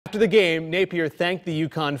After the game, Napier thanked the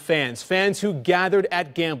UConn fans who gathered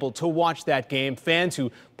at Gamble to watch that game, fans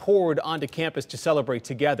who poured onto campus to celebrate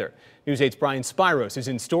together. News 8's Brian Spiros is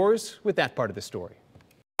in Storrs with that part of the story.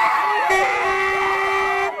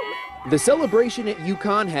 The celebration at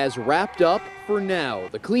UConn has wrapped up for now.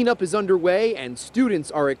 The cleanup is underway and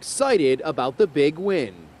students are excited about the big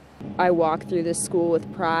win. I walk through this school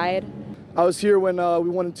with pride. I was here when we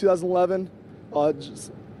won in 2011.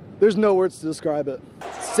 There's no words to describe it.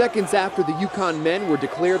 Seconds after the UConn men were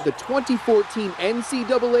declared the 2014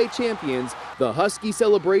 NCAA champions, the Husky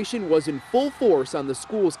celebration was in full force on the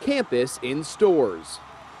school's campus in Storrs.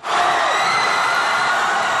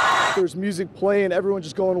 There's music playing, everyone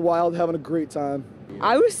just going wild, having a great time.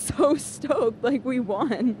 I was so stoked, like we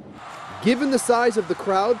won. Given the size of the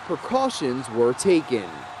crowd, precautions were taken.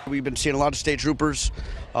 We've been seeing a lot of state troopers,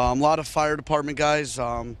 a lot of fire department guys,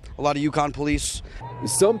 a lot of UConn police.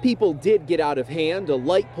 Some people did get out of hand. A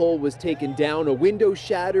light pole was taken down, a window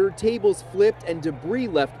shattered, tables flipped, and debris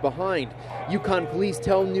left behind. UConn police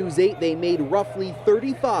tell News 8 they made roughly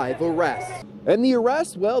 35 arrests. And the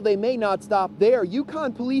arrests, well, they may not stop there.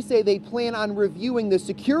 UConn police say they plan on reviewing the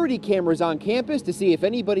security cameras on campus to see if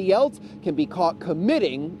anybody else can be caught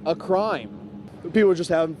committing a crime. People were just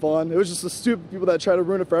having fun. It was just the stupid people that try to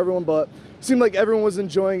ruin it for everyone, but it seemed like everyone was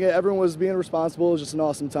enjoying it. Everyone was being responsible. It was just an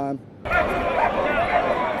awesome time.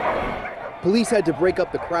 Police had to break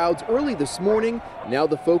up the crowds early this morning. Now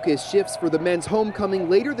the focus shifts for the men's homecoming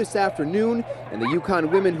later this afternoon and the UConn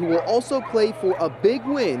women who will also play for a big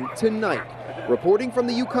win tonight. Reporting from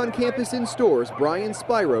the UConn campus in Storrs, Brian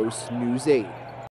Spiros, News 8.